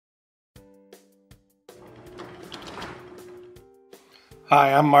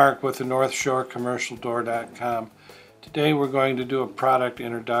Hi, I'm Mark with the NorthShoreCommercialDoor.com. Today we're going to do a product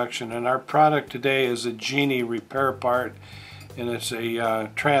introduction, and our product today is a Genie repair part, and it's a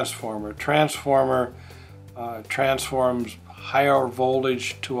transformer. Transformer transforms higher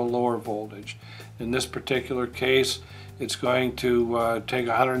voltage to a lower voltage. In this particular case, it's going to take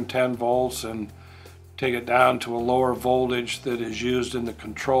 110 volts and take it down to a lower voltage that is used in the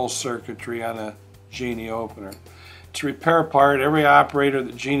control circuitry on a Genie opener. It's a repair part. Every operator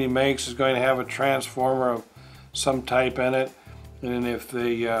that Genie makes is going to have a transformer of some type in it, and if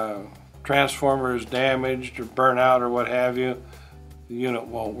the transformer is damaged or burnt out or what have you, the unit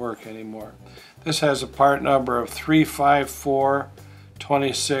won't work anymore. This has a part number of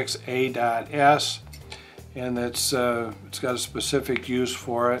 35426A.S, and it's got a specific use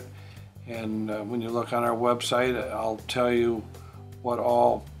for it, and when you look on our website, I'll tell you what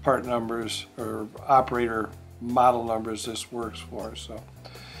all part numbers or operator model numbers this works for. So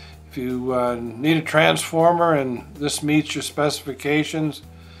if you need a transformer and this meets your specifications,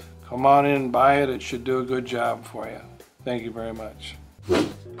 come on in and buy it. It should do a good job for you. Thank you very much.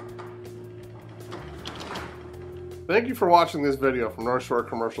 Thank you for watching this video from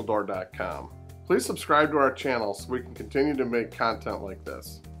NorthShoreCommercialDoor.com. Please subscribe to our channel so we can continue to make content like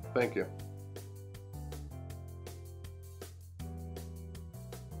this. Thank you.